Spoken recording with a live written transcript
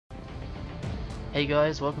Hey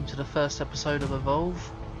guys, welcome to the first episode of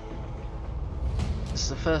Evolve. This is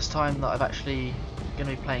the first time that I've actually going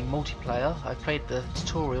to be playing multiplayer. I've played the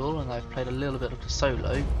tutorial and I've played a little bit of the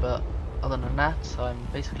solo, but other than that I'm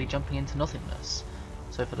basically jumping into nothingness.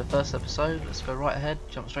 So for the first episode, let's go right ahead,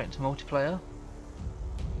 jump straight into multiplayer.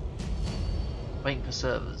 Waiting for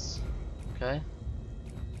servers. Okay.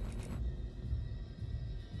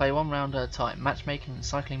 Play one round at a time, matchmaking and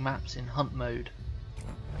cycling maps in hunt mode.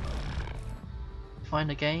 Find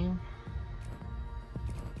a game.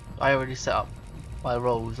 I already set up my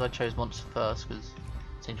roles. I chose monster first because it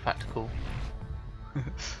seems practical.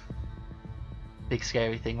 Big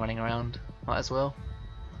scary thing running around, might as well.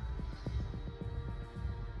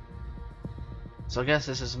 So I guess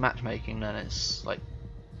this is matchmaking then. It's like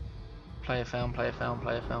player found, player found,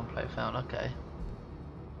 player found, player found. Okay.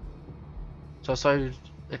 So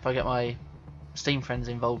if I get my Steam friends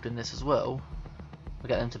involved in this as well, I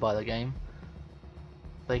get them to buy the game,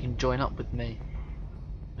 they can join up with me.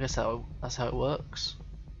 I guess that's how it works.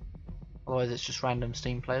 Otherwise it's just random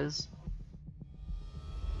Steam players.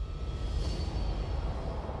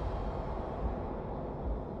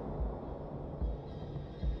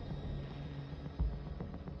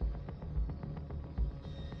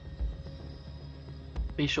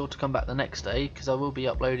 Be sure to come back the next day because I will be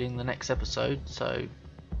uploading the next episode, so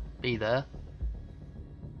be there.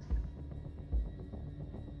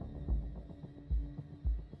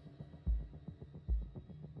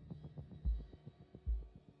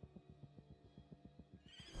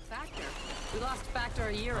 Factor? We lost Factor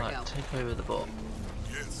a year ago. Take over the bot.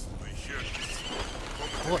 Yes, I hear this.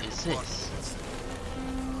 What is this?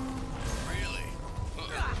 Really?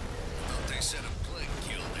 Thought they said a plague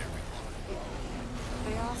killed everyone.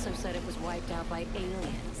 They also said it was wiped out by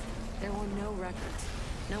aliens. There were no records.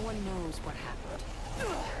 No one knows what happened.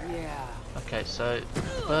 Yeah. Okay, so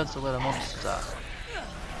birds are where the monsters are.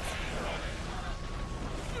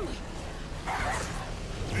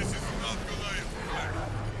 This is not Goliath's plan.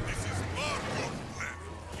 This is Marco's plan.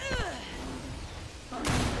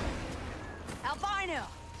 Albino!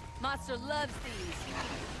 Monster loves these.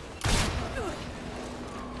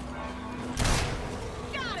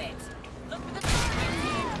 Got it! Look for the target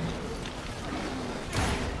here!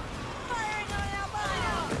 Firing on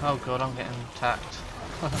Albino! Oh god, I'm getting attacked.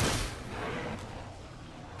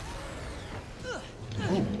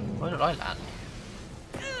 Ooh, where did I land?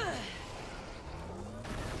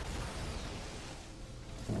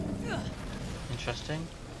 Interesting.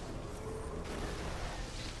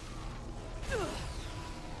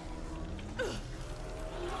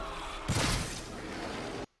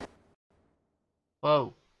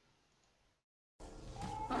 Whoa.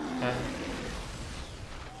 Okay.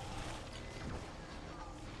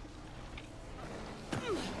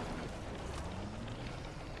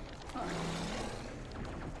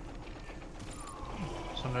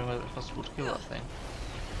 Just wondering whether it's possible to kill that thing.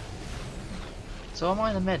 So am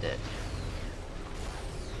I the medic?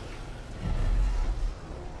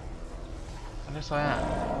 I guess I am.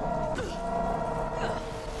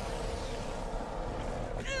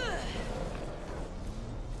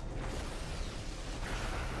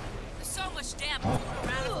 There's so much damage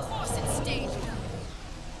around, of course it's staged.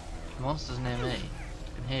 The monster's near me. I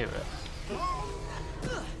can hear it.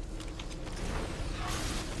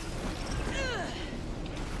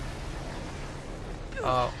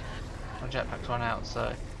 Oh, my jetpack's run out,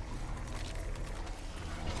 so.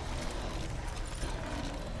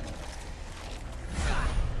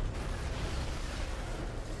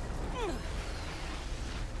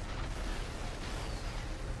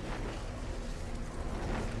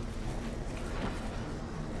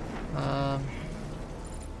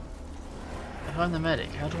 If I'm the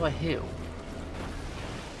medic, how do I heal?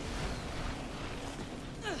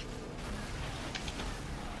 I'm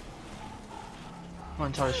not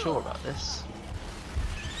entirely sure about this.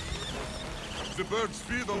 The birds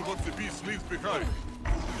feed on what the beast leaves behind.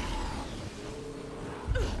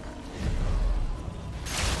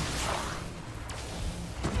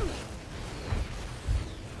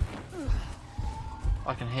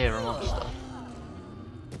 I can hear a monster.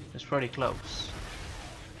 It's pretty close.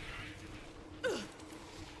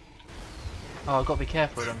 Oh, I've got to be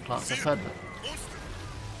careful with them plants. I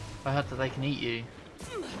heard that they can eat you.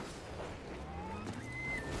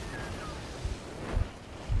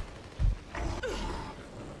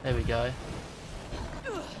 There we go.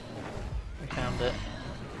 We found it.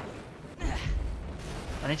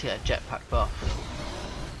 I need to get a jetpack buff.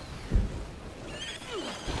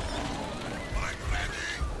 I'm ready.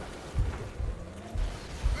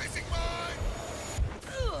 Placing mine.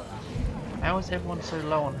 How is everyone so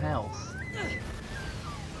low on health?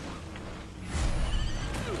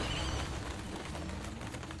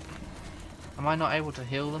 Am I not able to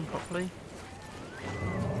heal them properly?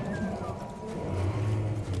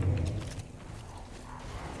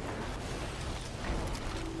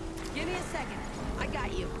 Give me a second. I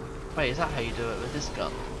got you. Wait, is that how you do it with this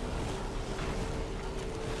gun?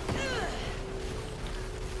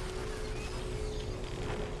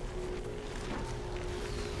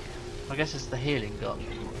 I guess it's the healing gun.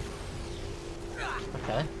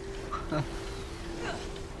 Okay.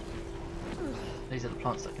 These are the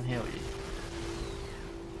plants that can heal you.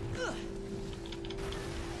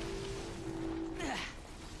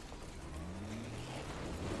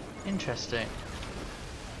 Interesting.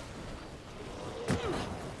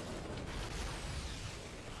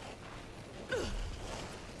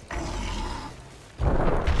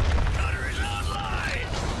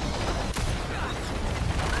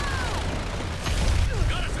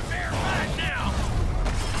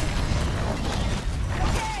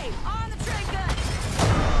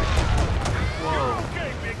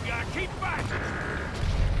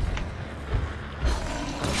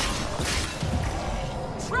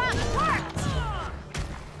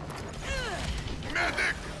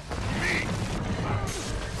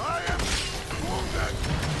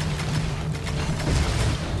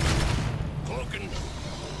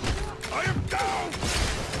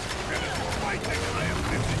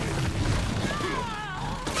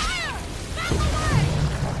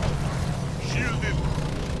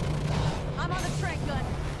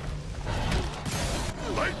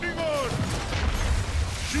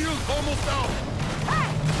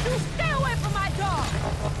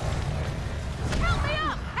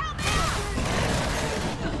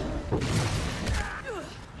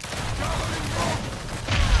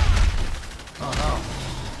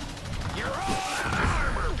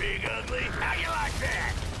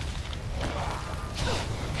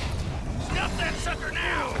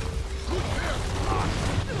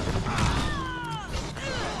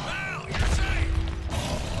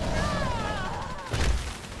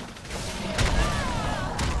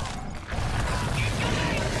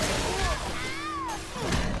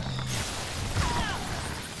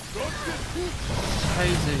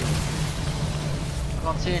 Crazy. I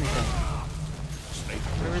can't see anything.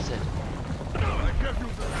 Where is it?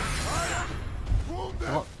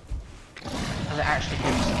 What? Has it actually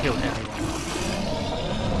killed everyone?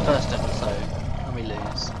 First episode, and we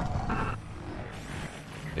lose.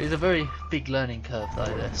 It is a very big learning curve though,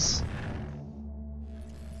 this.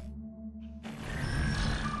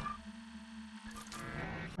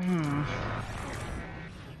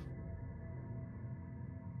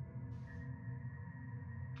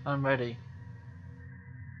 I'm ready.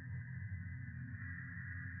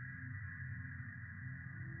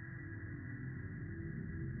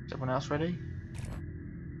 Is everyone else ready?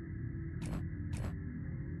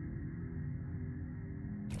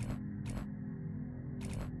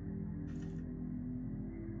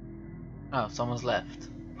 Oh, someone's left.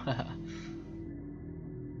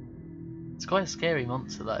 It's quite a scary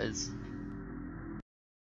monster, that is.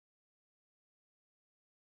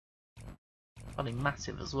 Probably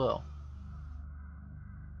massive as well.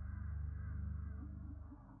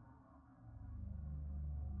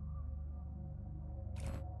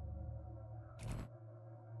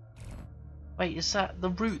 Wait, is that the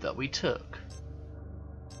route that we took?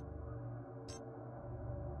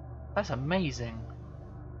 That's amazing.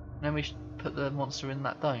 And then we should put the monster in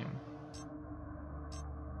that dome.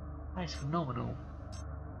 That is phenomenal.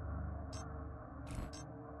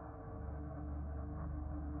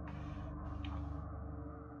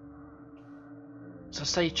 So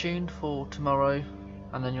stay tuned for tomorrow,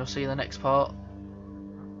 and then you'll see the next part.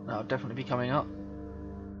 That'll definitely be coming up.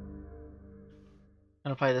 I'm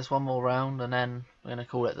going to play this one more round, and then we're going to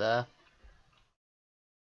call it there.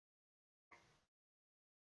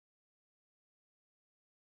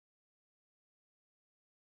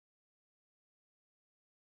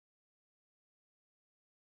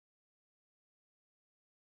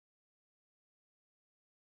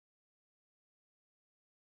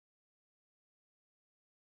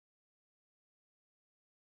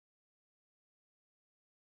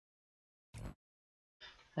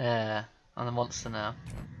 Yeah, I'm the monster now.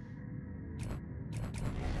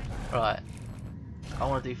 Right, I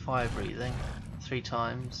want to do fire breathing 3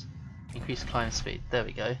 times, increase climb speed, there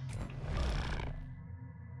we go.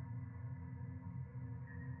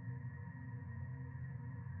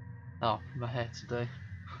 Oh, my hair to do.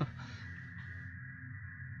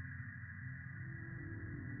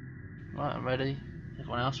 Right, I'm ready.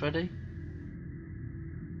 Everyone else ready?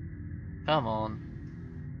 Come on.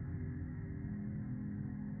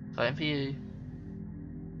 Time for you.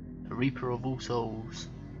 The Reaper of all souls.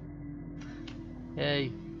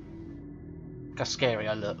 Yay. how scary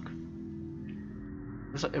I look.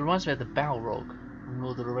 It reminds me of the Balrog from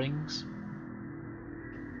Lord of the Rings.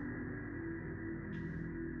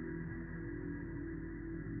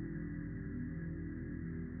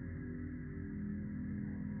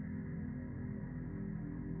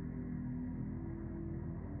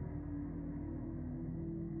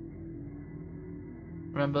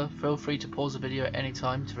 Remember, feel free to pause the video at any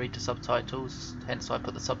time to read the subtitles, hence I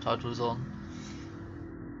put the subtitles on.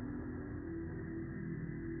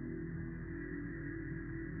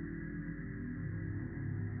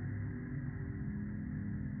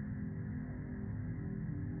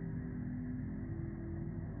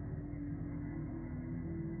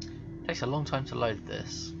 It takes a long time to load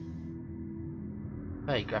this.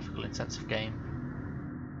 Very graphical intensive game.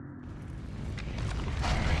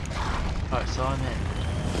 Right, so I'm in.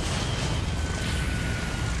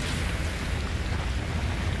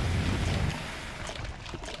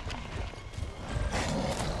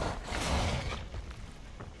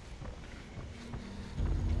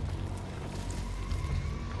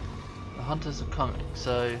 The hunters are coming,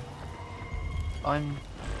 so I'm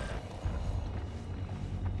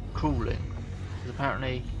crawling, because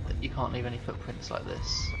apparently you can't leave any footprints like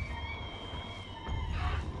this.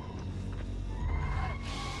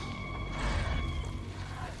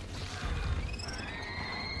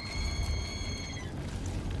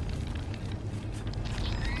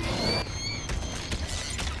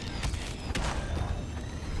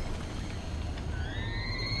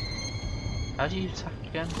 How do you attack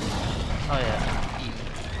again? Oh yeah, E.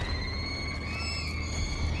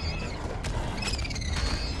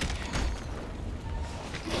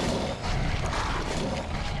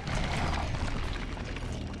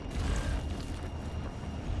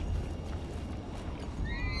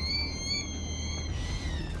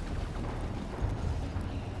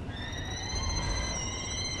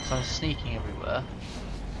 So I'm sneaking everywhere.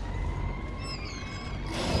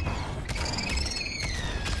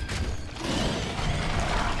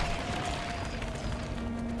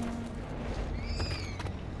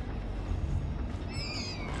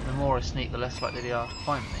 The more I sneak, the less likely they are to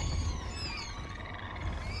find me.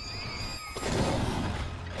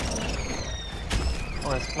 Oh,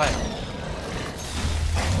 there's a player.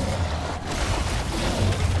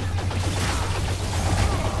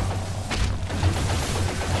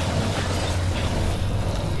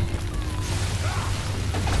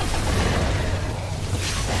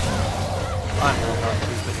 I'm really not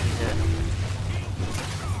too quick in here.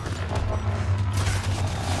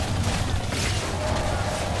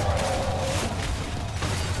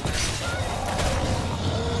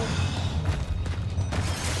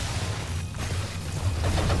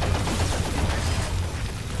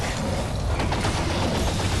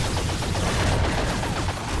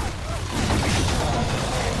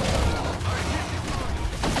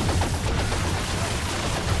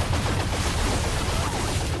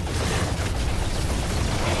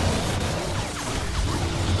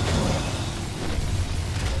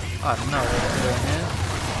 I have no idea what I'm doing here.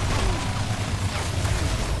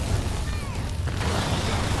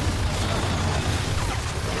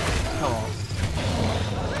 Come on.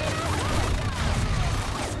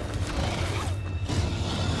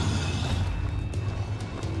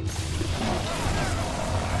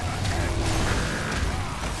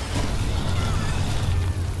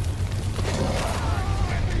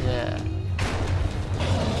 Yeah.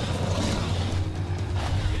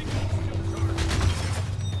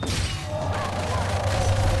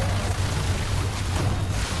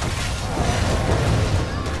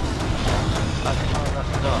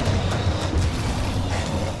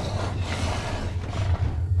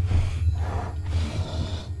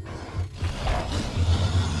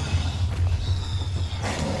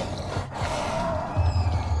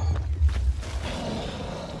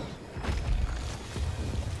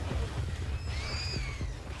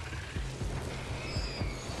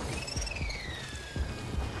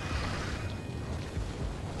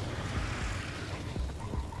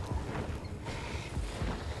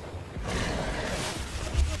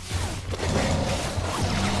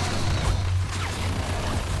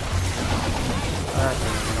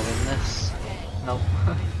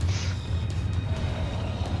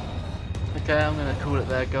 Okay, I'm going to call it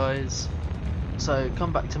there, guys. So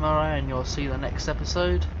come back tomorrow and you'll see the next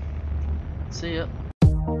episode. See ya.